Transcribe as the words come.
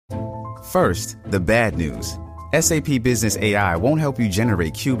First, the bad news. SAP Business AI won't help you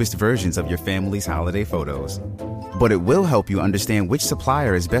generate cubist versions of your family's holiday photos. But it will help you understand which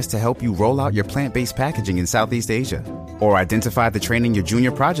supplier is best to help you roll out your plant-based packaging in Southeast Asia, or identify the training your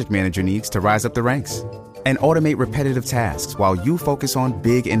junior project manager needs to rise up the ranks, and automate repetitive tasks while you focus on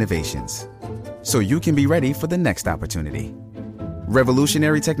big innovations, so you can be ready for the next opportunity.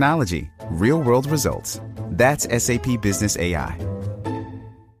 Revolutionary technology, real-world results. That's SAP Business AI.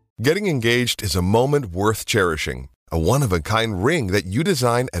 Getting engaged is a moment worth cherishing. A one-of-a-kind ring that you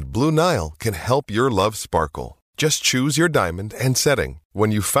design at Blue Nile can help your love sparkle. Just choose your diamond and setting.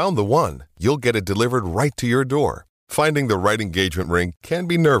 When you've found the one, you'll get it delivered right to your door. Finding the right engagement ring can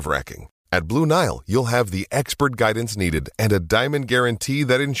be nerve-wracking. At Blue Nile, you'll have the expert guidance needed and a diamond guarantee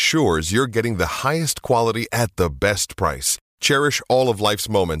that ensures you're getting the highest quality at the best price. Cherish all of life's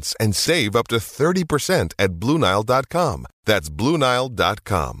moments and save up to 30% at BlueNile.com. That's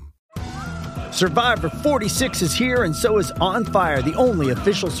BlueNile.com. Survivor 46 is here, and so is On Fire, the only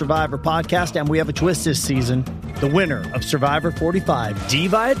official Survivor podcast, and we have a twist this season. The winner of Survivor 45, Dee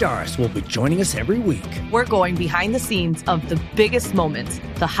Valladares, will be joining us every week. We're going behind the scenes of the biggest moments,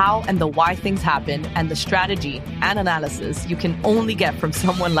 the how and the why things happen, and the strategy and analysis you can only get from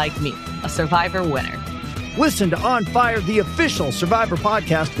someone like me, a Survivor winner. Listen to On Fire, the official Survivor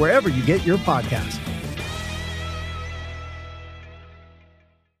podcast, wherever you get your podcast.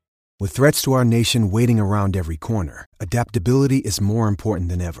 With threats to our nation waiting around every corner, adaptability is more important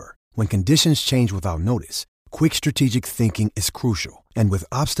than ever. When conditions change without notice, quick strategic thinking is crucial. And with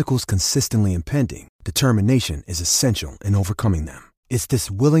obstacles consistently impending, determination is essential in overcoming them. It's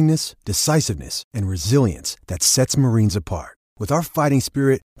this willingness, decisiveness, and resilience that sets Marines apart. With our fighting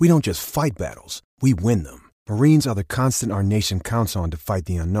spirit, we don't just fight battles, we win them. Marines are the constant our nation counts on to fight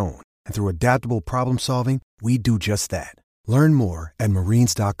the unknown. And through adaptable problem solving, we do just that. Learn more at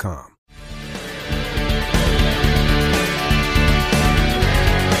Marines.com.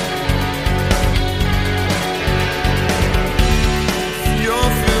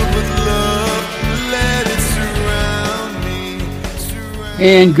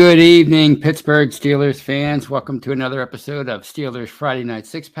 And good evening, Pittsburgh Steelers fans. Welcome to another episode of Steelers Friday Night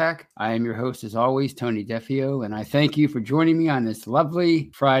Six Pack. I am your host, as always, Tony Defeo, and I thank you for joining me on this lovely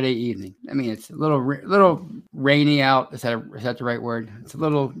Friday evening. I mean, it's a little rainy out. Is that the right word? It's a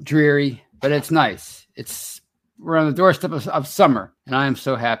little dreary, but it's nice. We're on the doorstep of summer, and I am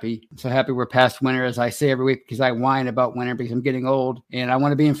so happy. I'm so happy we're past winter, as I say every week, because I whine about winter because I'm getting old, and I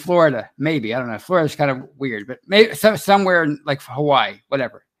want to be in Florida. Maybe. I don't know. Florida's kind of weird, but maybe somewhere like Hawaii,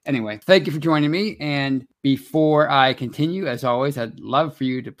 whatever. Anyway, thank you for joining me. And before I continue, as always, I'd love for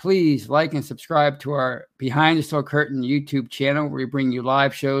you to please like and subscribe to our Behind the Steel Curtain YouTube channel, where we bring you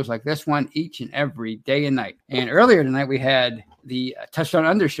live shows like this one each and every day and night. And earlier tonight, we had the Touchdown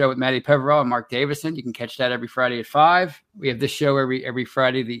Under show with Maddie Peverell and Mark Davison. You can catch that every Friday at 5. We have this show every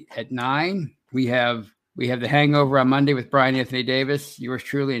Friday at 9. We have The Hangover on Monday with Brian Anthony Davis, yours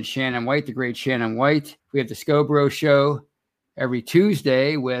truly, and Shannon White, the great Shannon White. We have the Scobro show every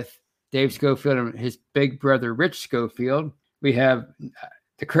Tuesday with Dave Schofield and his big brother, Rich Schofield. We have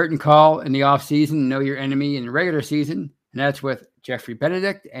the Curtain Call in the off season, Know Your Enemy in the regular season, and that's with Jeffrey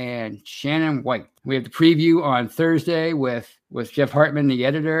Benedict and Shannon White. We have the preview on Thursday with Jeff Hartman, the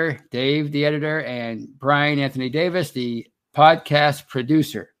editor, Dave, the editor, and Brian Anthony Davis, the podcast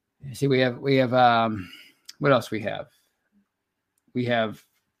producer. See, we have what else we have? We have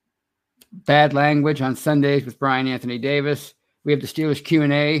Bad Language on Sundays with Brian Anthony Davis. We have the Steelers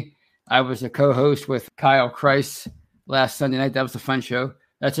Q&A. I was a co-host with Kyle Kreis last Sunday night. That was a fun show.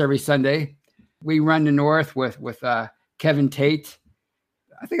 That's every Sunday. We run the North with Kevin Tate.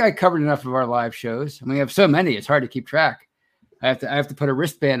 I think I covered enough of our live shows. And we have so many, it's hard to keep track. I have to put a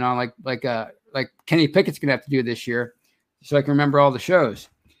wristband on like Kenny Pickett's gonna have to do this year, so I can remember all the shows.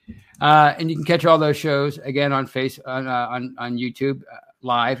 And you can catch all those shows again on YouTube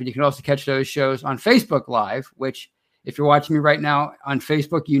live, and you can also catch those shows on Facebook Live. Which, if you're watching me right now on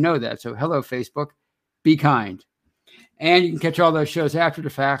Facebook, you know that. So hello, Facebook. Be kind. And you can catch all those shows after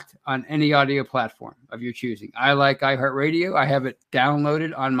the fact on any audio platform of your choosing. I like iHeartRadio. I have it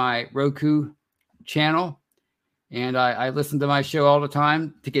downloaded on my Roku channel, and I listen to my show all the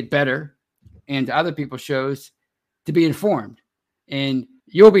time to get better, and to other people's shows to be informed. And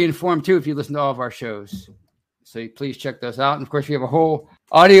you'll be informed too if you listen to all of our shows. So please check those out. And of course, we have a whole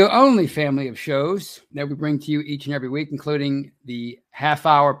audio-only family of shows that we bring to you each and every week, including the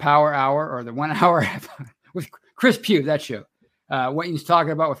half-hour Power Hour, or the 1 hour with Chris Pugh, that show. What he's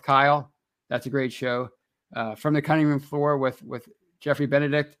talking about with Kyle, that's a great show. From the Cutting Room Floor with Jeffrey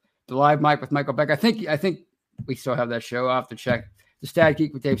Benedict, the Live Mic with Michael Beck. I think we still have that show. I'll have to check. The Stat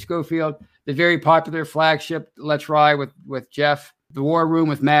Geek with Dave Schofield, the very popular flagship Let's Ride with Jeff, the War Room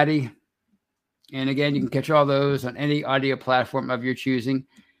with Maddie. And again, you can catch all those on any audio platform of your choosing.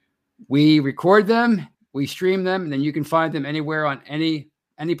 We record them, we stream them, and then you can find them anywhere on any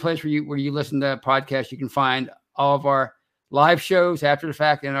place where you listen to podcasts. You can find all of our live shows after the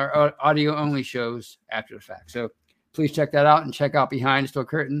fact and our audio only shows after the fact. So please check that out and check out Behind the Steel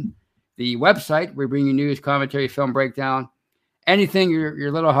Curtain, the website. We bring you news, commentary, film breakdown, anything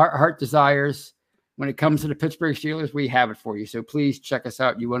your little heart desires. When it comes to the Pittsburgh Steelers, we have it for you. So please check us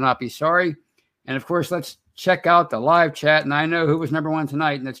out. You will not be sorry. And of course, let's check out the live chat. And I know who was number one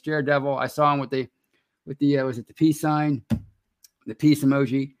tonight, and that's Jared Devil. I saw him with the was it the peace sign, the peace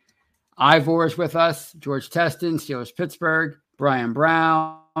emoji. Ivor's with us, George Teston, Steelers Pittsburgh, Brian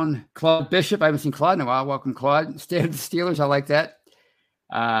Brown, Claude Bishop. I haven't seen Claude in a while. Welcome, Claude. Stay with the Steelers. I like that.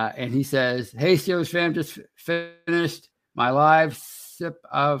 And he says, "Hey, Steelers fan, just finished my live sip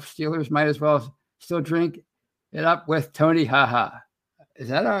of Steelers. Might as well still drink it up with Tony. Haha." Is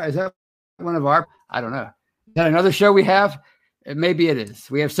that one of our? I don't know. Is that another show we have? Maybe it is.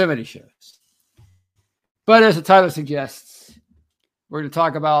 We have so many shows. But as the title suggests, we're going to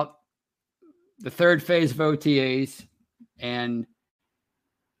talk about the third phase of OTAs, and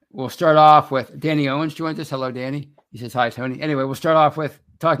we'll start off with Danny Owens joins us. Hello, Danny. He says, "Hi, Tony." Anyway, we'll start off with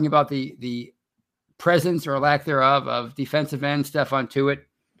talking about the presence or lack thereof of defensive end Stephon Tuitt,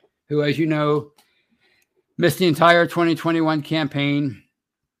 who, as you know, missed the entire 2021 campaign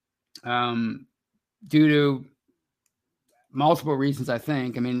due to multiple reasons, I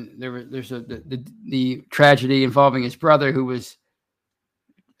think. I mean, there's the tragedy involving his brother, who was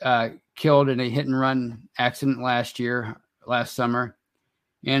killed in a hit-and-run accident last summer.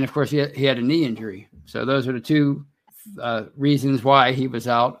 And, of course, he had a knee injury. So those are the two reasons why he was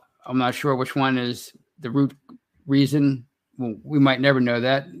out. I'm not sure which one is the root reason. Well, we might never know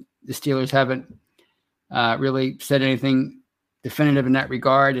that. The Steelers haven't really said anything definitive in that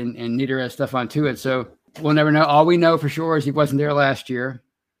regard, and neither has Stephon Tuitt. So we'll never know. All we know for sure is he wasn't there last year,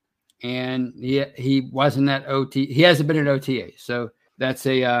 and he wasn't at OT. He hasn't been at OTA. So that's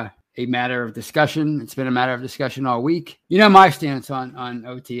a matter of discussion. It's been a matter of discussion all week. You know my stance on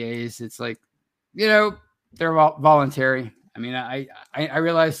OTAs. It's like, they're voluntary. I mean, I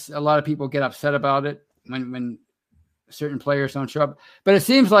realize a lot of people get upset about it when certain players don't show up, but it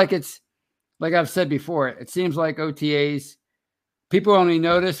seems like it's, like I've said before, it seems like OTAs, people only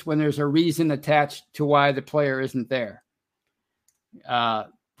notice when there's a reason attached to why the player isn't there.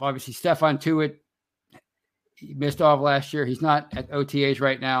 Obviously, Stephon Tuitt, he missed all of last year. He's not at OTAs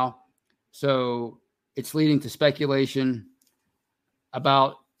right now. So it's leading to speculation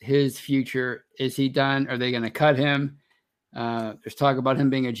about his future. Is he done? Are they going to cut him? There's talk about him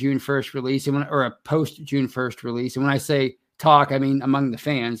being a June 1st release or a post-June 1st release. And when I say talk, I mean among the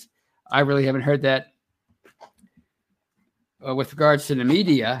fans. I really haven't heard that with regards to the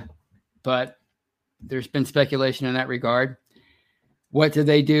media, but there's been speculation in that regard. What do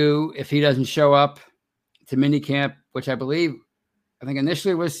they do if he doesn't show up to minicamp, which I think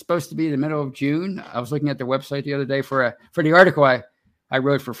initially was supposed to be the middle of June. I was looking at their website the other day for the article I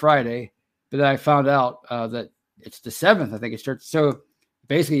wrote for Friday, but then I found out that it's the 7th. I think it starts. So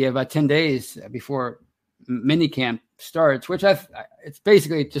basically, you have about 10 days before minicamp starts, which it's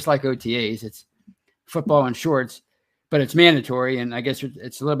basically just like OTAs. It's football in shorts, but it's mandatory, and I guess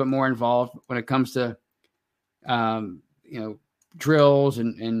it's a little bit more involved when it comes to drills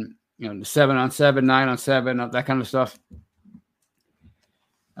and the 7-on-7, 9-on-7, that kind of stuff.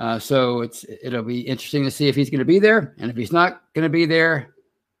 So it'll be interesting to see if he's going to be there, and if he's not going to be there,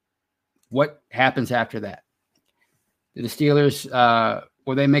 what happens after that? Do the Steelers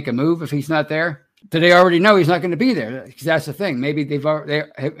will they make a move if he's not there? Do they already know he's not going to be there? Because that's the thing. Maybe they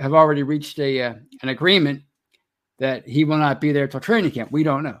have already reached an agreement that he will not be there till training camp. We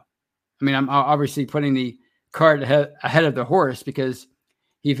don't know. I mean, I'm obviously putting the cart ahead of the horse because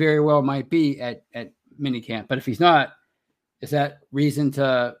he very well might be at minicamp. But if he's not, is that reason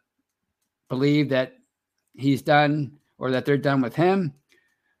to believe that he's done or that they're done with him?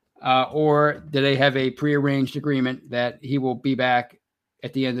 Or do they have a prearranged agreement that he will be back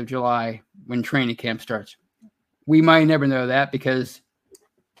at the end of July when training camp starts? We might never know that because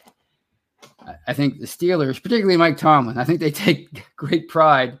I think the Steelers, particularly Mike Tomlin, I think they take great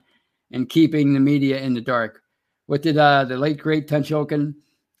pride in keeping the media in the dark. What did the late, great Tunch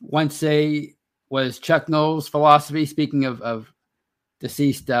once say was Chuck Noll's philosophy, speaking of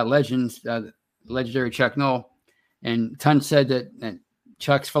deceased legends, legendary Chuck Noll. And Tunch said that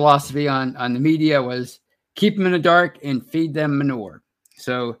Chuck's philosophy on the media was keep them in the dark and feed them manure.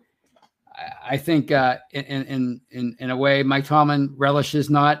 So I think in a way, Mike Tomlin relishes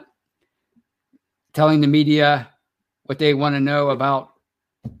not telling the media what they want to know about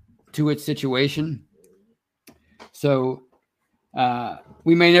Tuitt's situation. So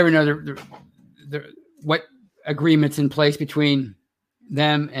we may never know what agreement's in place between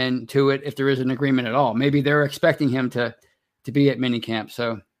them and Tuitt, if there is an agreement at all. Maybe they're expecting him to be at minicamp.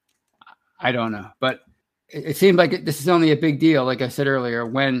 So I don't know. But it seems like this is only a big deal, like I said earlier,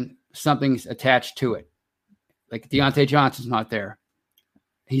 when something's attached to it. Like Deontay Johnson's not there.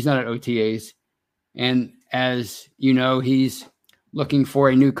 He's not at OTAs. And as you know, he's looking for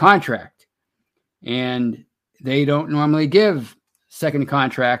a new contract. And they don't normally give second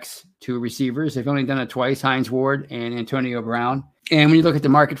contracts to receivers. They've only done it twice, Hines Ward and Antonio Brown. And when you look at the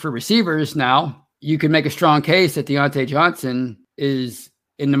market for receivers now, you can make a strong case that Deontay Johnson is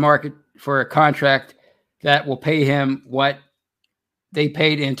in the market for a contract that will pay him what they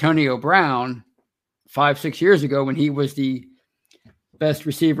paid Antonio Brown 5-6 years ago when he was the best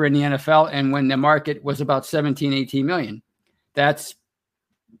receiver in the NFL and when the market was about 17, 18 million. That's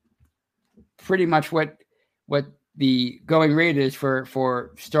pretty much what the going rate is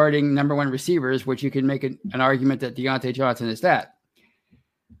for starting number one receivers, which you can make an argument that Deontay Johnson is that.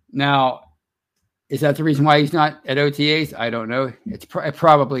 Now, is that the reason why he's not at OTAs? I don't know. It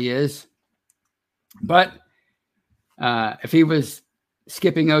probably is. But if he was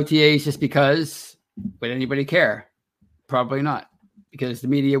skipping OTAs just because, would anybody care? Probably not, because the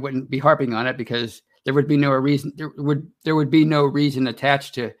media wouldn't be harping on it, because there would be no reason. There would be no reason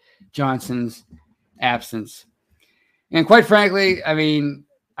attached to Johnson's absence. And quite frankly, I mean,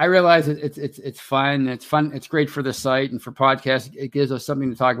 I realize it's fun. It's fun. It's great for the site and for podcasts. It gives us something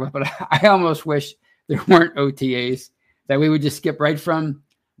to talk about. But I almost wish there weren't OTAs, that we would just skip right from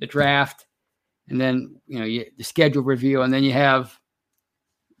the draft, and then the schedule review, and then you have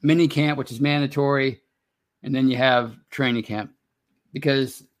mini camp, which is mandatory, and then you have training camp.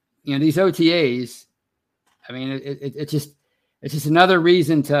 Because these OTAs, I mean, it's just another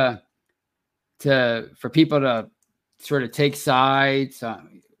reason for people to sort of take sides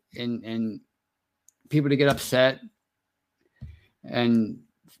and people to get upset, and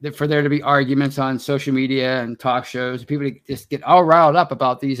for there to be arguments on social media and talk shows, people to just get all riled up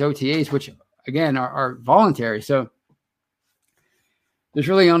about these OTAs, which again are voluntary. So there's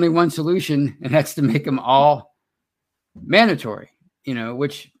really only one solution, and that's to make them all mandatory,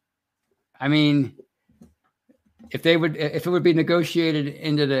 which, I mean, if it would be negotiated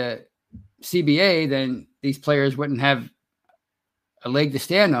into the CBA, then these players wouldn't have a leg to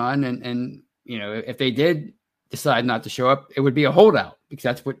stand on. And if they did decide not to show up, it would be a holdout, because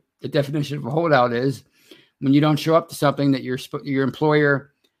that's what the definition of a holdout is. When you don't show up to something that your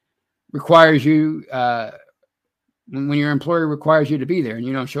employer requires you, when your employer requires you to be there and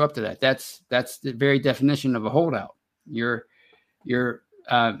you don't show up to that, that's the very definition of a holdout. You're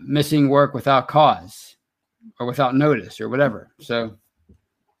missing work without cause or without notice or whatever. So,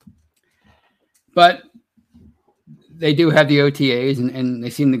 but they do have the OTAs, and they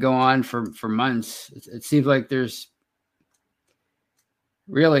seem to go on for months. It seems like there's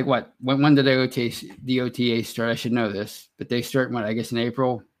really when did the OTAs start? I should know this, but they start I guess in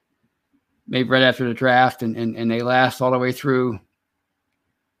April, maybe right after the draft, and they last all the way through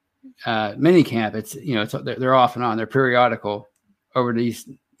minicamp. They're off and on. They're periodical over these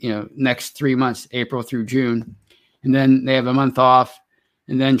next 3 months, April through June, and then they have a month off,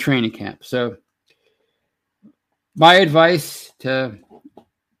 and then training camp. So my advice to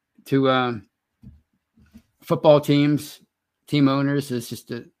football teams, team owners, is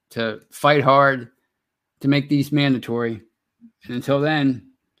just to fight hard to make these mandatory. And until then,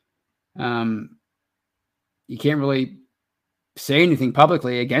 you can't really say anything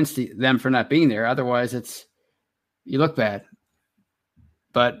publicly against them for not being there. Otherwise, you look bad.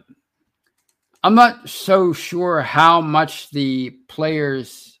 But I'm not so sure how much the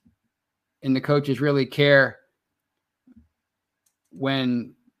players and the coaches really care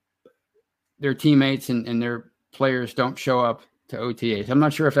when their teammates and their players don't show up to OTAs. I'm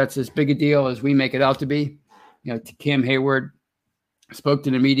not sure if that's as big a deal as we make it out to be. Cam Hayward spoke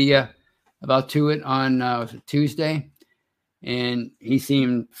to the media about Tuitt on Tuesday, and he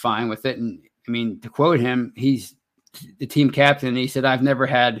seemed fine with it. And I mean, to quote him, he's the team captain, and he said, "I've never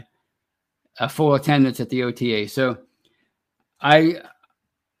had a full attendance at the OTA." So I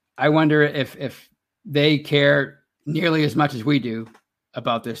wonder if they care nearly as much as we do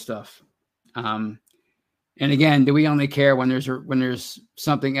about this stuff. And again, do we only care when there's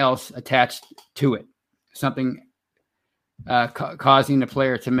something else attached to it, something causing the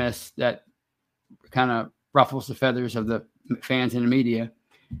player to miss that kind of ruffles the feathers of the fans and the media?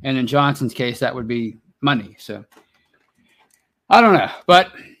 And in Johnson's case, that would be money. So I don't know,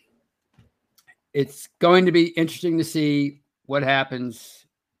 but it's going to be interesting to see what happens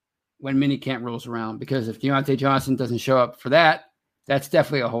when minicamp rolls around, because if Deontay Johnson doesn't show up for that, that's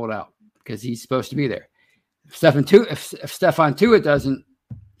definitely a holdout because he's supposed to be there. If Stephon Tuitt doesn't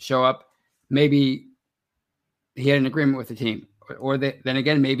show up, maybe he had an agreement with the team, or then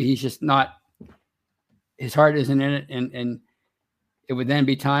again, maybe he's just not, his heart isn't in it, and it would then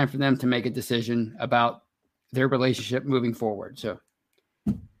be time for them to make a decision about their relationship moving forward. So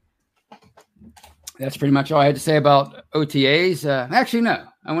that's pretty much all I had to say about OTAs. Actually, no,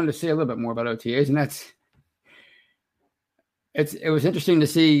 I wanted to say a little bit more about OTAs, and it was interesting to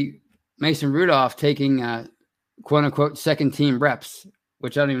see Mason Rudolph taking quote unquote second team reps,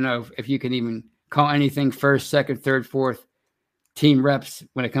 which I don't even know if you can even call anything first, second, third, fourth team reps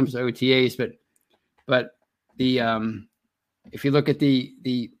when it comes to OTAs. But the if you look at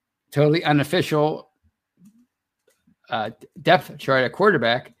the totally unofficial depth chart at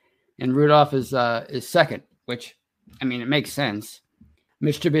quarterback, and Rudolph is second, which, I mean, it makes sense.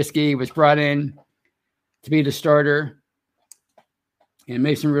 Mitch Trubisky was brought in to be the starter, and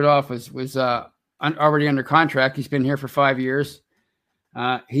Mason Rudolph was already under contract. He's been here for 5 years.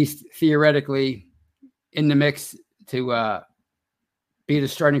 He's theoretically in the mix to be the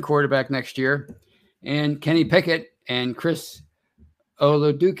starting quarterback next year. And Kenny Pickett and Chris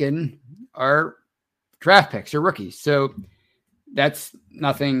Oladokun are draft picks or rookies. So that's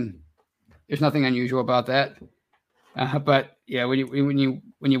nothing. There's nothing unusual about that. But yeah, when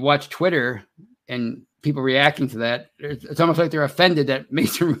you watch Twitter and people reacting to that, it's almost like they're offended that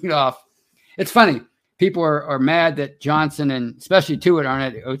Mason Rudolph. It's funny. People are mad that Johnson and especially Tuitt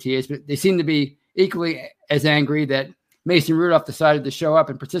aren't at OTAs, but they seem to be equally as angry that Mason Rudolph decided to show up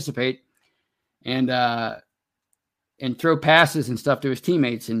and participate and throw passes and stuff to his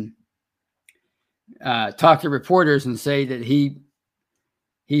teammates and talk to reporters and say that he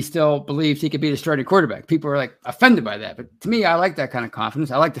still believes he could be the starting quarterback. People are like offended by that. But to me, I like that kind of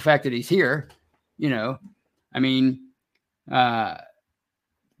confidence. I like the fact that he's here. I mean,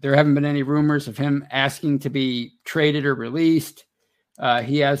 there haven't been any rumors of him asking to be traded or released.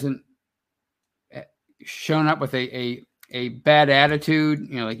 He hasn't shown up with a bad attitude.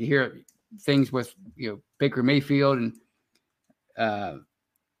 Like you hear things with, Baker Mayfield and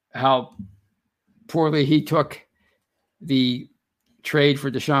how poorly he took the trade for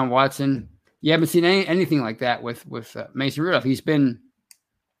Deshaun Watson. You haven't seen anything like that with Mason Rudolph. He's been,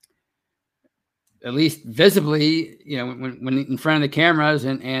 at least visibly, when in front of the cameras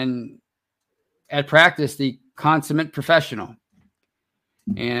and at practice, the consummate professional.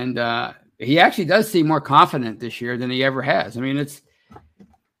 And he actually does seem more confident this year than he ever has. I mean,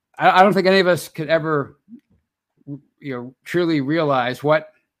 I don't think any of us could ever, truly realize what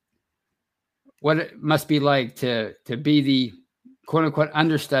it must be like to be the quote unquote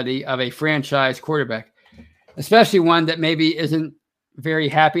understudy of a franchise quarterback, especially one that maybe isn't very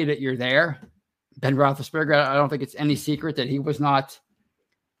happy that you're there. Ben Roethlisberger, I don't think it's any secret that he was not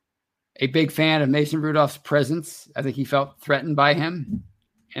a big fan of Mason Rudolph's presence. I think he felt threatened by him.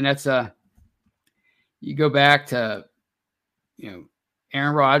 And that's you go back to,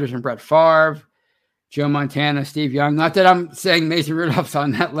 Aaron Rodgers and Brett Favre, Joe Montana, Steve Young. Not that I'm saying Mason Rudolph's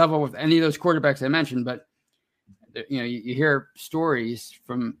on that level with any of those quarterbacks I mentioned, but you hear stories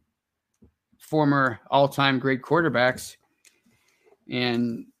from former all-time great quarterbacks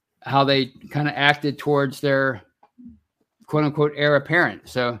and how they kind of acted towards their quote unquote heir apparent.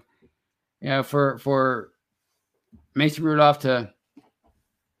 So, for Mason Rudolph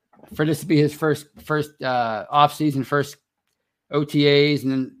for this to be his first off season, first OTAs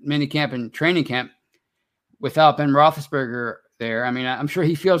and then minicamp and training camp without Ben Roethlisberger there. I mean, I'm sure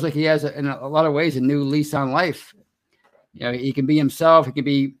he feels like he has in a lot of ways a new lease on life. He can be himself. He can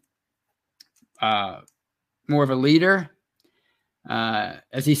be more of a leader.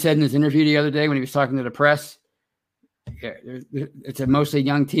 As he said in his interview the other day when he was talking to the press, it's a mostly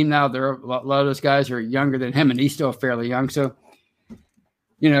young team now. There are a lot of those guys are younger than him, and he's still fairly young. So,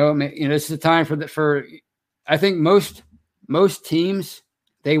 this is a time for I think most teams,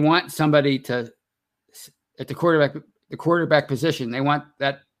 they want somebody at the quarterback position. They want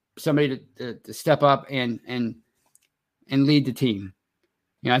that somebody to step up and lead the team.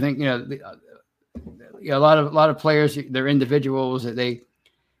 I think a lot of players, they're individuals. They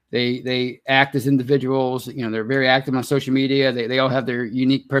act as individuals. They're very active on social media. They all have their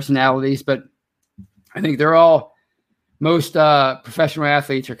unique personalities, but I think most professional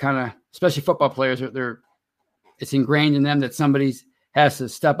athletes are kind of, especially football players, it's ingrained in them that somebody has to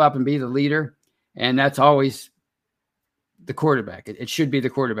step up and be the leader. And that's always the quarterback. It should be the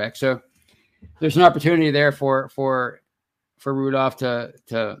quarterback. So there's an opportunity there for Rudolph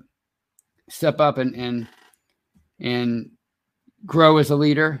to step up and grow as a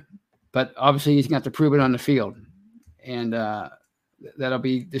leader, but obviously he's going to have to prove it on the field. And that'll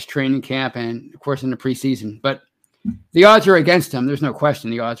be this training camp and, of course, in the preseason. But the odds are against him. There's no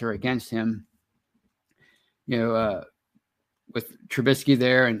question the odds are against him. With Trubisky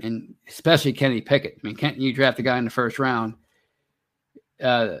there and especially Kenny Pickett. I mean, you draft a guy in the first round.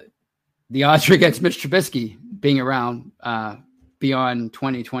 The odds are against Mitch Trubisky being around beyond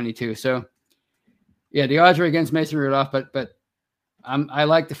 2022. So, yeah, the odds are against Mason Rudolph, but I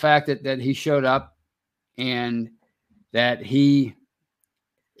like the fact that he showed up and that he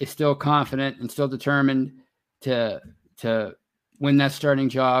is still confident and still determined to win that starting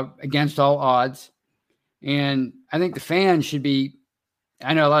job against all odds. And I think the fans should be,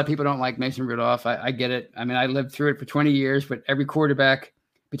 I know a lot of people don't like Mason Rudolph. I get it. I mean, I lived through it for 20 years, but every quarterback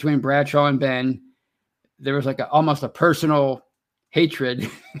between Bradshaw and Ben, there was like almost a personal hatred.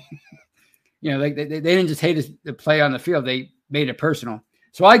 They didn't just hate the play on the field. They made it personal.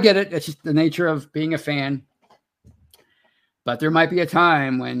 So I get it. It's just the nature of being a fan. But there might be a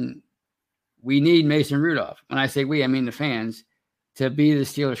time when we need Mason Rudolph. When I say we, I mean the fans, to be the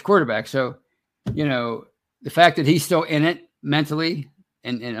Steelers quarterback. So, the fact that he's still in it mentally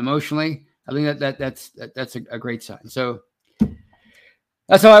and emotionally, I think that's a great sign. So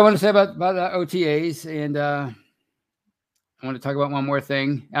that's all I want to say about OTAs. And I want to talk about one more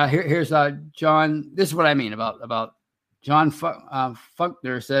thing. Here's John. This is what I mean about John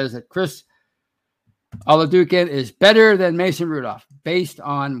Funkner says that Chris Oladukin is better than Mason Rudolph. Based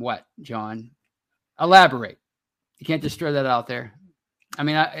on what, John? Elaborate. You can't just throw that out there. I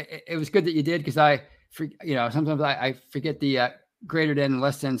mean, it was good that you did because sometimes I forget the greater than and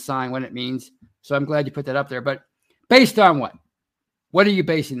less than sign, what it means. So I'm glad you put that up there. But based on what? What are you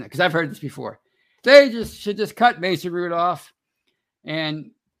basing that? Because I've heard this before. They should just cut Mason Rudolph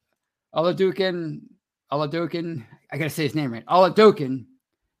and Oladukin. I got to say his name right. Oladukin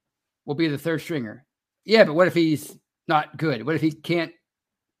will be the third stringer. Yeah, but what if he's not good? What if he can't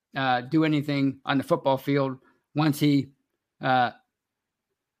do anything on the football field once he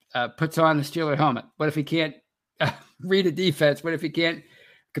puts on the Steeler helmet? What if he can't read a defense? What if he can't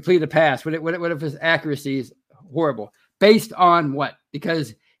complete a pass? What if his accuracy is horrible? Based on what?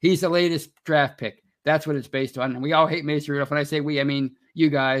 Because he's the latest draft pick. That's what it's based on. And we all hate Mason Rudolph. When I say we, I mean you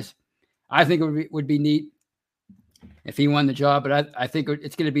guys. I think it would be neat if he won the job, but I think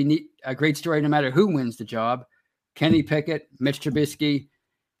it's going to be neat, a great story no matter who wins the job. Kenny Pickett, Mitch Trubisky.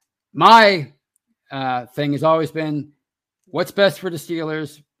 My thing has always been what's best for the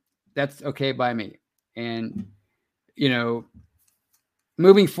Steelers. That's okay by me. And,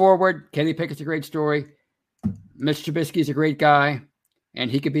 moving forward, Kenny Pickett's a great story. Mitch Trubisky's a great guy, and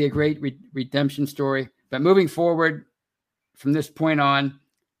he could be a great redemption story. But moving forward from this point on,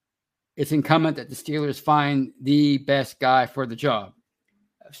 it's incumbent that the Steelers find the best guy for the job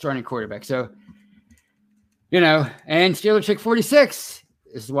of starting quarterback. So, and Steeler Chick 46.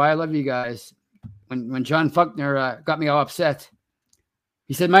 This is why I love you guys. When John Funkner got me all upset,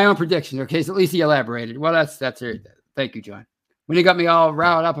 he said my own predictions. Okay, so at least he elaborated. Well, that's it. Thank you, John. When he got me all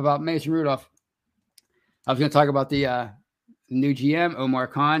riled up about Mason Rudolph, I was going to talk about the new GM, Omar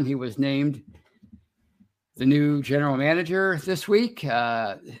Khan. He was named the new general manager this week.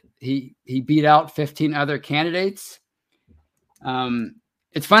 He beat out 15 other candidates.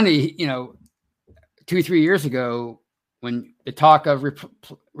 It's funny, 2-3 years ago, when the talk of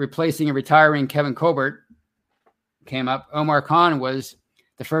replacing and retiring Kevin Colbert came up, Omar Khan was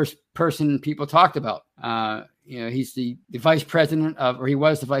the first person people talked about. He's the vice president he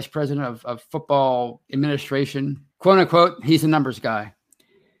was the vice president of football administration, quote unquote. He's a numbers guy.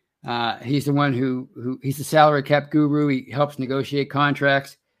 He's the one who he's the salary cap guru. He helps negotiate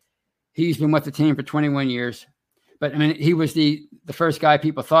contracts. He's been with the team for 21 years. But I mean, he was the first guy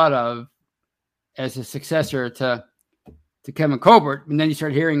people thought of as a successor to Kevin Colbert. And then you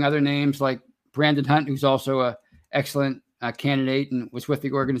start hearing other names like Brandon Hunt, who's also an excellent candidate and was with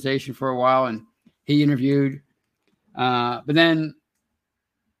the organization for a while, and he interviewed. But then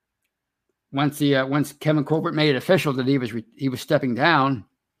once Kevin Colbert made it official that he was stepping down,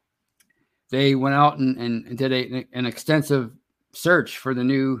 they went out and did an extensive search for the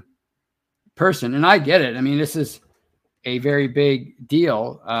new person. And I get it. I mean, this is a very big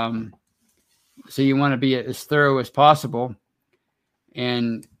deal. So you want to be as thorough as possible.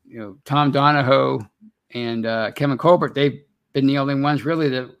 And, Tom Donahoe and Kevin Colbert, they've been the only ones really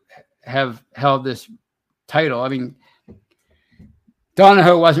that have held this title. I mean,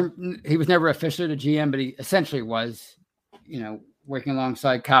 Donahoe he was never officially the GM, but he essentially was. working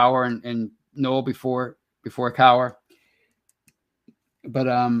alongside Cowher and Noel before Cowher. But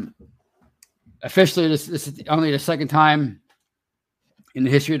officially, this is only the second time in the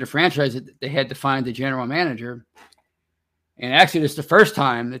history of the franchise that they had to find the general manager. And actually, this is the first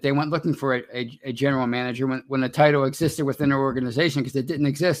time that they went looking for a general manager when the title existed within their organization, because it didn't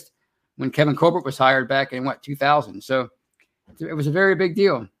exist when Kevin Colbert was hired back in 2000. So it was a very big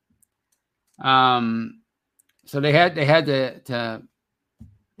deal. So they had to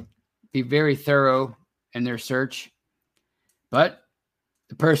be very thorough in their search, but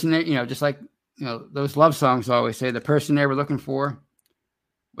the person that, just like, those love songs always say, the person they were looking for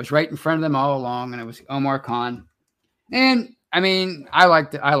was right in front of them all along. And it was Omar Khan. And I mean, I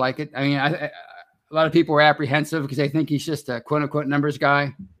like it. I mean, a lot of people were apprehensive because they think he's just a quote unquote numbers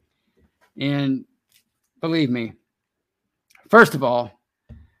guy. And believe me, first of all,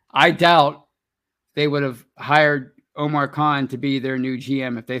 I doubt they would have hired Omar Khan to be their new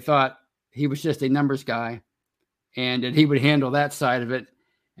GM if they thought he was just a numbers guy and that he would handle that side of it.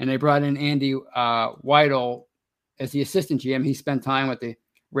 And they brought in Andy Weidel as the assistant GM. He spent time with the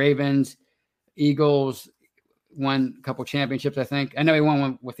Ravens, Eagles, won a couple championships, I think. I know he won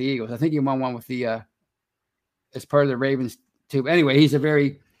one with the Eagles. I think he won one with the as part of the Ravens too. But anyway, he's a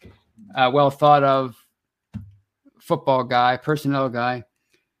very well thought of football guy, personnel guy,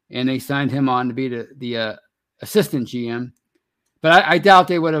 and they signed him on to be the assistant GM. But I doubt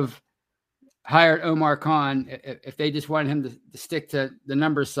they would have hired Omar Khan if they just wanted him to stick to the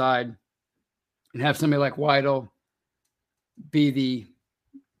numbers side and have somebody like Weidel be the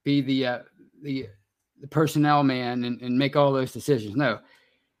personnel man and make all those decisions. No,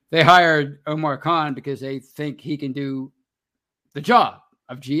 they hired Omar Khan because they think he can do the job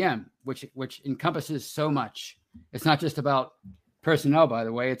of GM, which encompasses so much. It's not just about personnel, by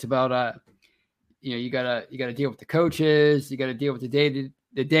the way. It's about you gotta deal with the coaches. You got to deal with the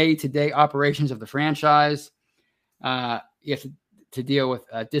day-to-day operations of the franchise. You have to deal with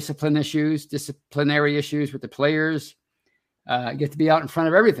disciplinary issues with the players. You have to be out in front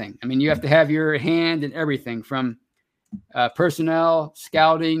of everything. I mean, you have to have your hand in everything from personnel,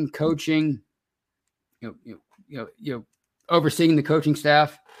 scouting, coaching, overseeing the coaching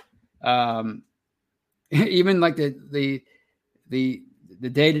staff. Even like the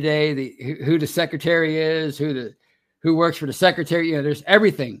day-to-day, who the secretary is, who works for the secretary. There's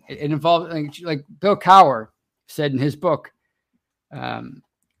everything. It involves, like Bill Cowher said in his book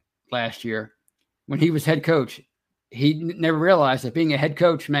last year when he was head coach. He never realized that being a head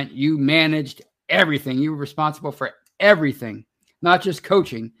coach meant you managed everything. You were responsible for everything, not just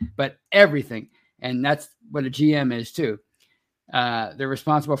coaching, but everything. And that's what a GM is too. They're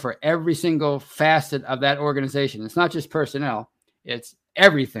responsible for every single facet of that organization. It's not just personnel, it's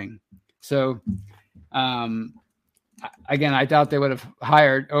everything. So, again, I doubt they would have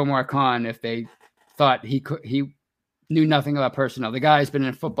hired Omar Khan if they thought he knew nothing about personnel. The guy's been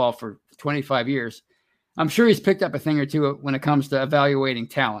in football for 25 years. I'm sure he's picked up a thing or two when it comes to evaluating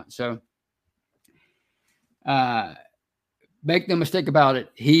talent. So make no mistake about it.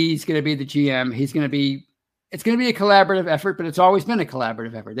 He's going to be the GM. It's going to be a collaborative effort, but it's always been a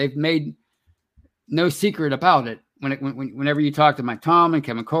collaborative effort. They've made no secret about it. Whenever you talk to Mike Tomlin,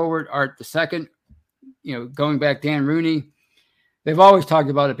 Kevin Colbert, Art II, going back Dan Rooney, they've always talked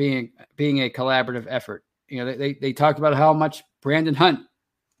about it being a collaborative effort. They talked about how much Brandon Hunt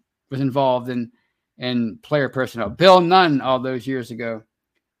was involved in player personnel. Bill Nunn all those years ago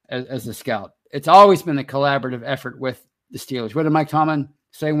as a scout. It's always been a collaborative effort with the Steelers. What did Mike Tomlin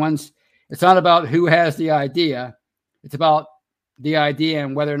say once? It's not about who has the idea. It's about the idea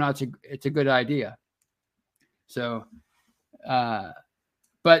and whether or not it's a good idea. So,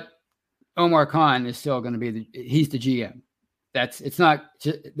 but Omar Khan is still going to be he's the GM.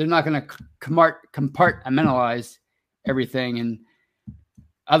 They're not going to compartmentalize everything. And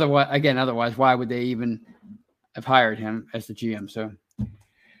otherwise, why would they even have hired him as the GM? So,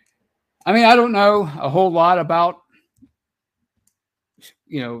 I mean, I don't know a whole lot about,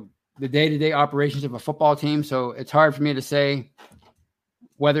 the day-to-day operations of a football team. So it's hard for me to say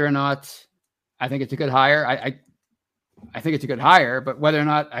whether or not I think it's a good hire. I think it's a good hire, but whether or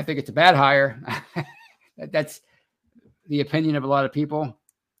not I think it's a bad hire, that's the opinion of a lot of people.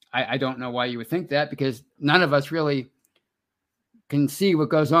 I don't know why you would think that, because none of us really can see what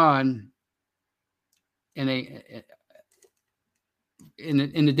goes on in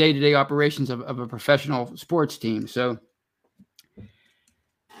the day-to-day operations of a professional sports team. So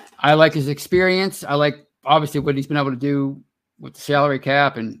I like his experience. I like obviously what he's been able to do with the salary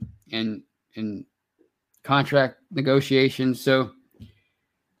cap and contract negotiations. So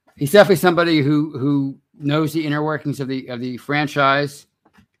he's definitely somebody who knows the inner workings of the franchise,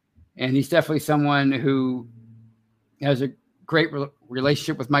 and he's definitely someone who has a great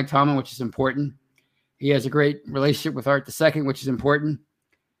relationship with Mike Tomlin, which is important. He has a great relationship with Art II, which is important,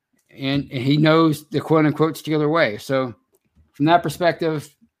 and he knows the quote unquote Steeler way. So from that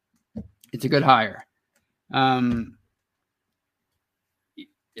perspective, it's a good hire.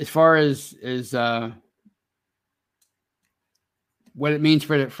 As far as what it means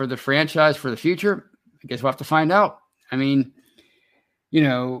for the franchise for the future, I guess we'll have to find out. I mean,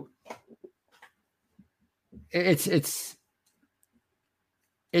 it's.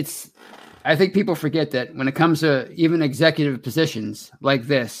 I think people forget that when it comes to even executive positions like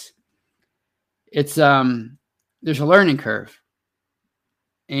this, it's there's a learning curve,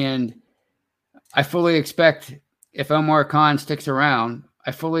 and I fully expect if Omar Khan sticks around,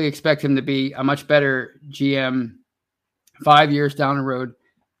 I fully expect him to be a much better GM 5 years down the road,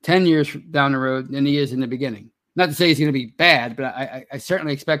 10 years down the road than he is in the beginning. Not to say he's going to be bad, but I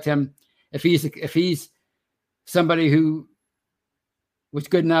certainly expect him, if he's somebody who was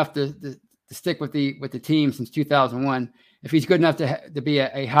good enough to stick with the team since 2001, if he's good enough to be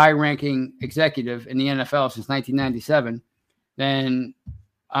a high-ranking executive in the NFL since 1997, then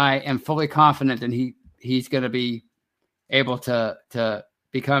I am fully confident that he's going to be able to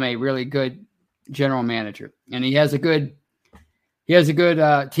become a really good general manager. And he has a good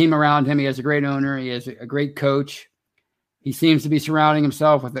team around him. He has a great owner. He has a great coach. He seems to be surrounding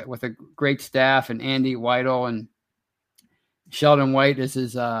himself with a great staff, and Andy Weidel and Sheldon White is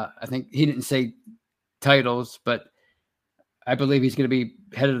his, I think he didn't say titles, but I believe he's going to be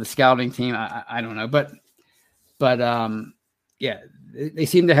head of the scouting team. I don't know, but yeah, they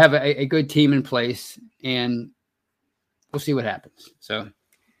seem to have a good team in place, and we'll see what happens. So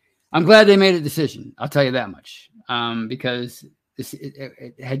I'm glad they made a decision. I'll tell you that much, because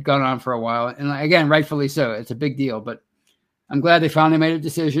it had gone on for a while, and again, rightfully so. It's a big deal, but I'm glad they finally made a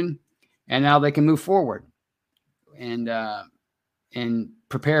decision, and now they can move forward and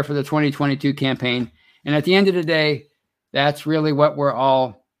prepare for the 2022 campaign. And at the end of the day, that's really what we're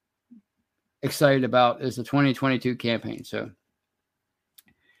all excited about, is the 2022 campaign. So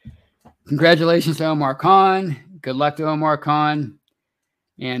congratulations to Omar Khan. Good luck to Omar Khan.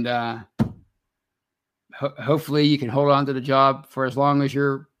 And hopefully you can hold on to the job for as long as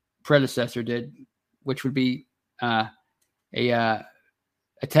your predecessor did, which would be a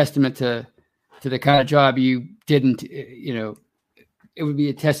testament to the kind of job you didn't, it would be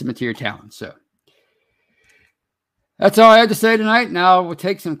a testament to your talent. So that's all I had to say tonight. Now we'll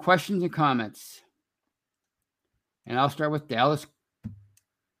take some questions and comments. And I'll start with Dallas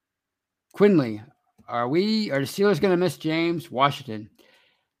Quinley. Are the Steelers going to miss James Washington?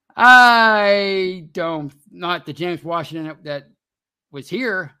 Not the James Washington that was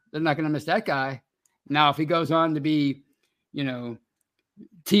here. They're not going to miss that guy. Now, if he goes on to be, TO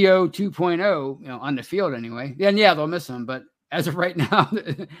 2.0, on the field anyway, then yeah, they'll miss him. But as of right now,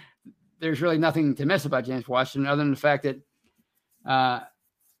 there's really nothing to miss about James Washington other than the fact that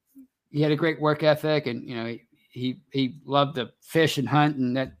he had a great work ethic, and, he loved to fish and hunt,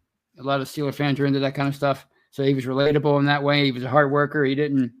 and that a lot of Steeler fans are into that kind of stuff. So he was relatable in that way. He was a hard worker. He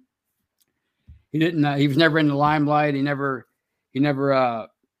was never in the limelight. He never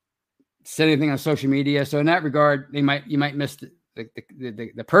said anything on social media. So in that regard, you might miss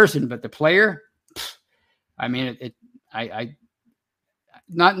the person, but the player, I mean,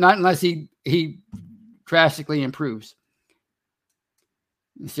 not unless he drastically improves.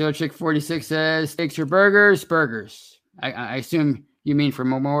 Steeler Chick 46 says, steaks or burgers? Burgers. I assume you mean for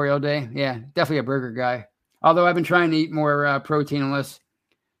Memorial Day? Yeah, definitely a burger guy. Although I've been trying to eat more protein and less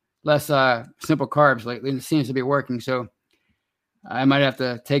simple carbs lately, and it seems to be working. So I might have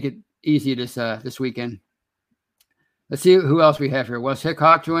to take it easy this weekend. Let's see who else we have here. Wes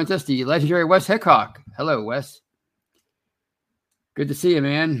Hickok joins us, the legendary Wes Hickok. Hello, Wes. Good to see you,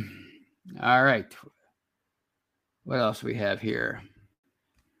 man. All right. What else do we have here?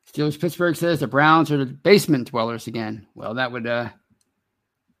 Steelers Pittsburgh says the Browns are the basement dwellers again. Well, that'd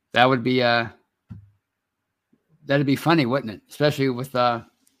be funny, wouldn't it? Especially with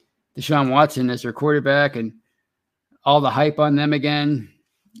Deshaun Watson as their quarterback and all the hype on them again.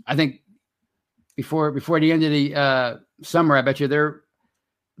 I think before the end of the summer, I bet you they're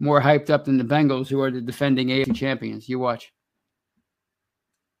more hyped up than the Bengals, who are the defending AFC champions. You watch.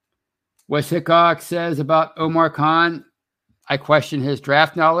 Wes Hickok says about Omar Khan, I question his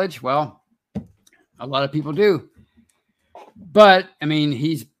draft knowledge. Well, a lot of people do. But, I mean,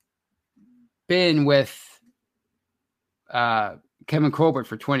 he's been with Kevin Colbert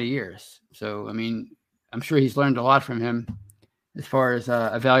for 20 years. So, I mean, I'm sure he's learned a lot from him as far as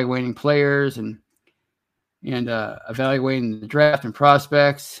evaluating players and and evaluating the draft and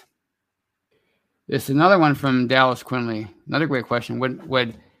prospects. This is another one from Dallas Quinley. Another great question.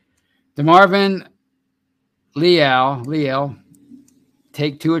 Would DeMarvin Leal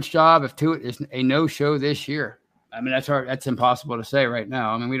take Tuitt's job if Tuitt is a no-show this year? I mean, that's impossible to say right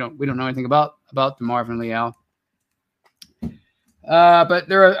now. I mean, we don't know anything about DeMarvin Leal. But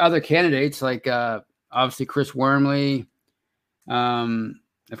there are other candidates like obviously Chris Wormley,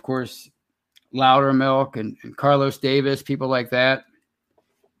 of course, Loudermilk and Carlos Davis, people like that.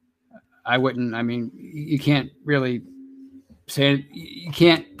 You can't really say, you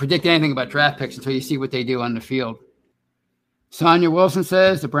can't predict anything about draft picks until you see what they do on the field. Sonia Wilson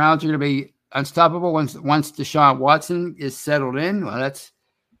says the Browns are going to be unstoppable once Deshaun Watson is settled in. Well, that's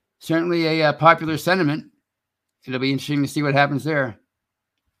certainly a popular sentiment. It'll be interesting to see what happens there.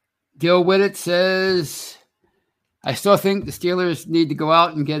 Gil Whittet says, I still think the Steelers need to go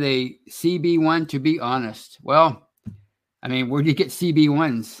out and get a CB1, to be honest. Well, I mean, where do you get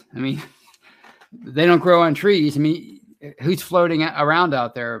CB1s? I mean, they don't grow on trees. I mean, who's floating around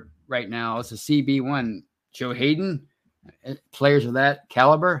out there right now? It's a CB1. Joe Hayden, players of that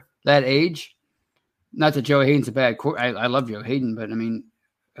caliber, that age. Not that Joe Hayden's a bad I love Joe Hayden, but I mean,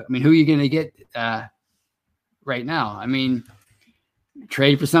 who are you going to get right now? I mean,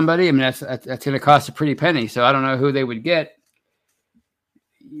 trade for somebody. I mean, that's going to cost a pretty penny. So I don't know who they would get.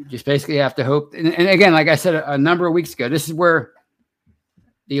 You just basically have to hope. And again, like I said a number of weeks ago, this is where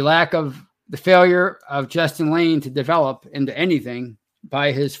the failure of Justin Lane to develop into anything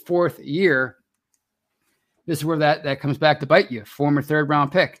by his fourth year. This is where that comes back to bite you. Former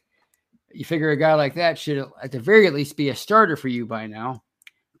third-round pick. You figure a guy like that should, at the very least, be a starter for you by now.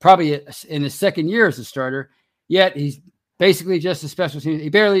 Probably in his second year as a starter. Yet he's basically just a special team. He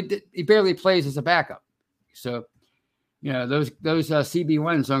barely plays as a backup. So, those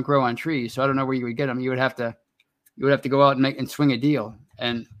CB1s don't grow on trees. So I don't know where you would get them. You would have to go out and swing a deal.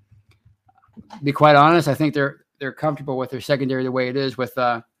 And to be quite honest, I think they're comfortable with their secondary the way it is with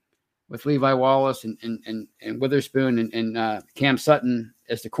Levi Wallace and Witherspoon and Cam Sutton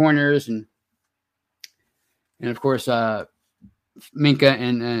as the corners and of course Minka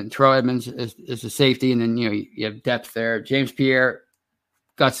and Terrell Edmonds is the safety, and then you have depth there. James Pierre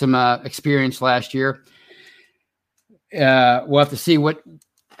got some experience last year. We'll have to see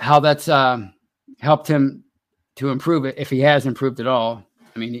how that's helped him to improve it, if he has improved at all.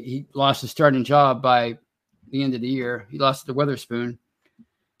 I mean, he lost his starting job by the end of the year. He lost to Witherspoon.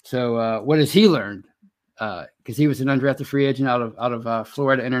 So what has he learned? Because he was an undrafted free agent out of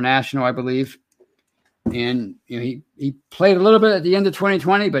Florida International, I believe. And he played a little bit at the end of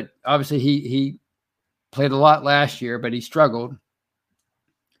 2020, but obviously he played a lot last year, but he struggled,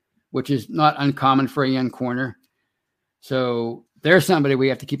 which is not uncommon for a young corner. So there's somebody we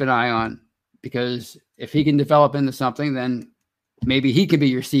have to keep an eye on, because if he can develop into something, then maybe he could be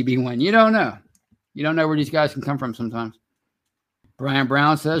your CB1. You don't know. You don't know where these guys can come from sometimes. Brian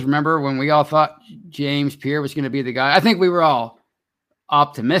Brown says, remember when we all thought James Pierre was going to be the guy? I think we were all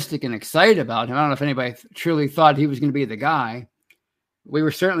optimistic and excited about him. I don't know if anybody truly thought he was going to be the guy. We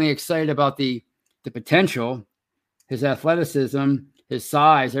were certainly excited about the potential, his athleticism, his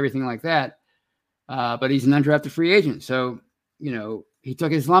size, everything like that. But he's an undrafted free agent. So, he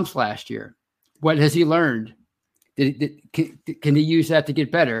took his lumps last year. What has he learned? Can he use that to get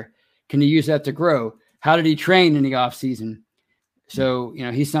better? Can he use that to grow? How did he train in the off season? So,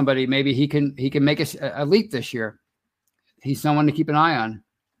 he's somebody, maybe he can make a leap this year. He's someone to keep an eye on.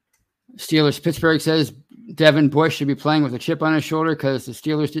 Steelers Pittsburgh says Devin Bush should be playing with a chip on his shoulder because the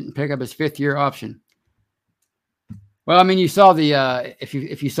Steelers didn't pick up his fifth-year option. Well, I mean, you saw the if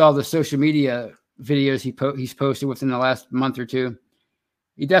you saw the social media videos he's posted within the last month or two,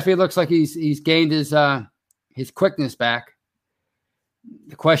 he definitely looks like he's gained his quickness back.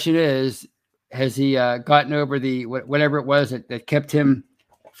 The question is, has he gotten over the whatever it was that kept him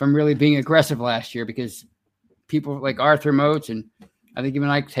from really being aggressive last year? Because people like Arthur Moats and I think even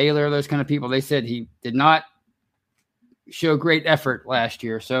Ike Taylor, those kind of people, they said he did not show great effort last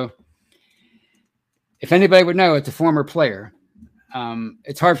year. So if anybody would know, it's a former player.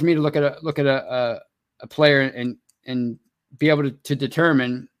 It's hard for me to look at a player and be able to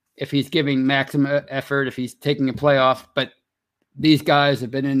determine if he's giving maximum effort, if he's taking a playoff. But these guys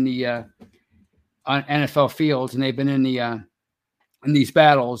have been in the on NFL fields, and they've been in the in these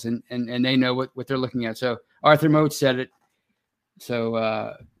battles, and they know what they're looking at. So Arthur Moats said it.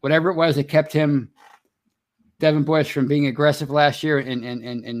 So whatever it was that kept Devin Bush from being aggressive last year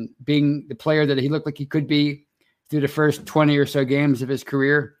and being the player that he looked like he could be through the first 20 or so games of his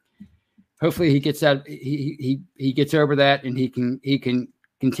career, hopefully he gets out. He gets over that, and he can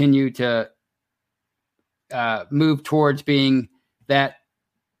continue to move towards being that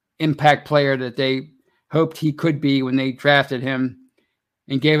impact player that they hoped he could be when they drafted him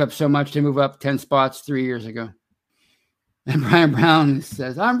and gave up so much to move up 10 spots 3 years ago. And Brian Brown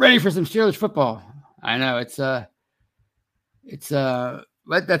says, I'm ready for some Steelers football. I know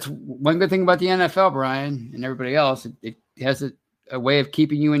but that's one good thing about the NFL, Brian, and everybody else. It has a way of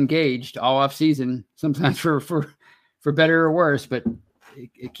keeping you engaged all off season, sometimes for better or worse, but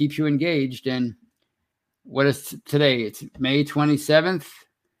it keeps you engaged. And what is today? It's May 27th.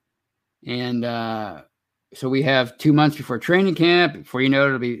 And so we have 2 months before training camp. Before you know it,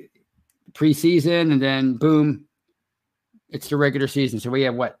 it'll be preseason, and then boom, it's the regular season. So we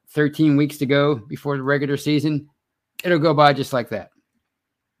have 13 weeks to go before the regular season. It'll go by just like that.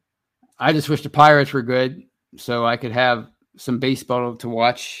 I just wish the Pirates were good so I could have some baseball to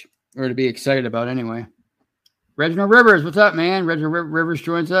watch or to be excited about anyway. Reginald Rivers, what's up, man? Reginald Rivers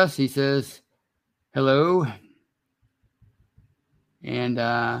joins us. He says, hello. And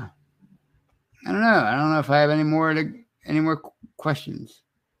I don't know. I don't know if I have any more questions.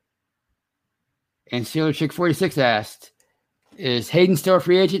 And Steeler Chick 46 asked, is Hayden still a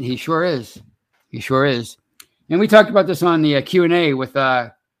free agent? He sure is. And we talked about this on the Q&A with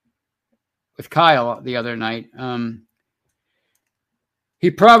Kyle the other night. He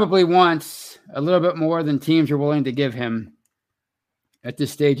probably wants a little bit more than teams are willing to give him at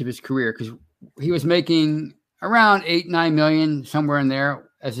this stage of his career, because he was making around $8-9 million, somewhere in there,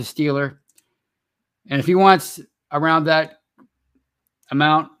 as a Steeler. And if he wants around that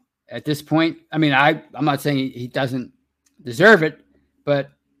amount at this point, I mean, I'm not saying he doesn't deserve it, but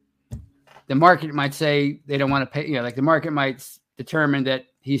the market might say they don't want to pay, like the market might determine that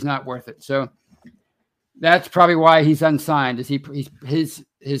he's not worth it. So that's probably why he's unsigned. His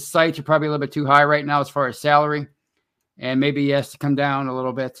sights are probably a little bit too high right now as far as salary, and maybe he has to come down a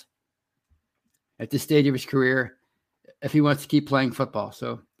little bit at this stage of his career if he wants to keep playing football.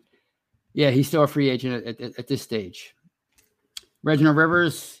 So yeah, he's still a free agent at this stage. Reginald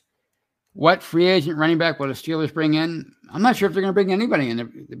Rivers, what free agent running back will the Steelers bring in? I'm not sure if they're going to bring anybody in,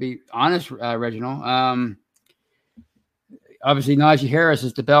 to be honest, Reginald. Obviously, Najee Harris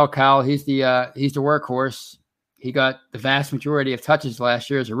is the bell cow. He's the workhorse. He got the vast majority of touches last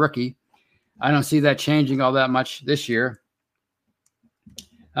year as a rookie. I don't see that changing all that much this year.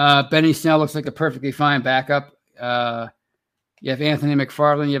 Benny Snell looks like a perfectly fine backup. You have Anthony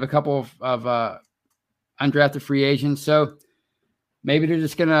McFarland. You have a couple of undrafted free agents. So maybe they're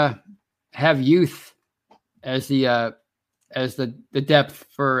just going to have youth as the depth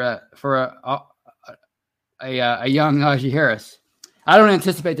for a young Najee Harris. I don't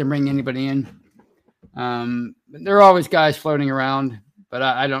anticipate them bringing anybody in. There are always guys floating around, but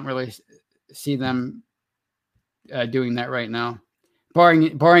I don't really see them doing that right now,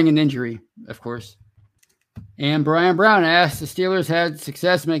 barring an injury, of course. And Brian Brown asked, the Steelers had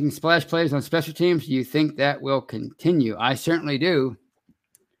success making splash plays on special teams. Do you think that will continue? I certainly do.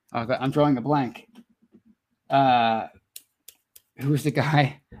 I'm drawing a blank. Who's the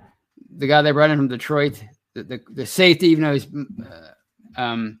guy? The guy they brought in from Detroit, the safety, even though he's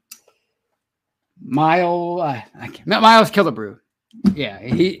Miles Killebrew. Yeah,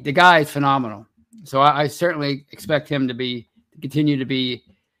 the guy is phenomenal. So I certainly expect him to continue to be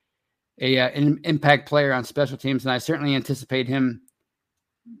an impact player on special teams, and I certainly anticipate him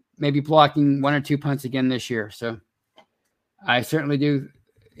maybe blocking 1 or 2 punts again this year. So I certainly do.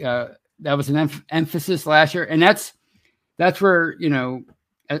 That was an emphasis last year, and that's where,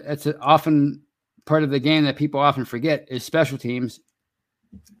 it's often part of the game that people often forget is special teams,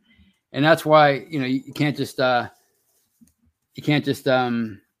 and that's why you can't just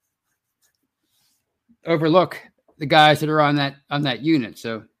overlook the guys that are on that unit.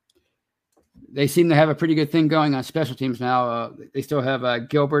 So they seem to have a pretty good thing going on special teams now. They still have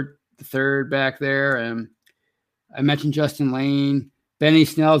Gilbert the third back there, and I mentioned Justin Lane. Benny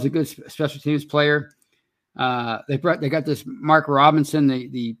Snell is a good special teams player. They got this Mark Robinson,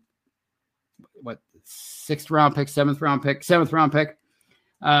 the seventh round pick.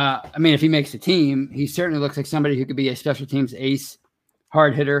 I mean, if he makes the team, he certainly looks like somebody who could be a special teams ace,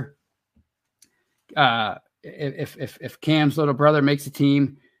 hard hitter. If Cam's little brother makes the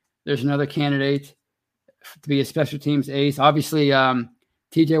team, there's another candidate to be a special teams ace. Obviously,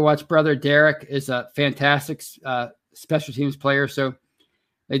 TJ Watt's brother Derek is a fantastic special teams player. So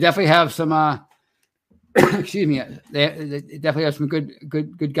they definitely have some. Excuse me. They definitely have some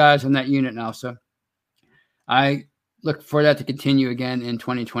good guys on that unit now. So I look for that to continue again in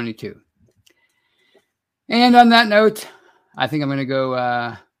 2022. And on that note, I think I'm going to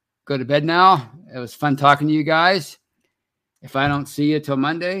go to bed now. It was fun talking to you guys. If I don't see you till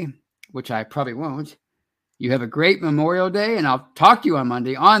Monday, which I probably won't, You have a great Memorial Day, and I'll talk to you on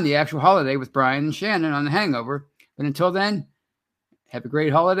Monday on the actual holiday with Brian and Shannon on The Hangover. But until then, have a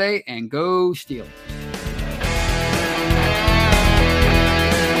great holiday and go Steelers.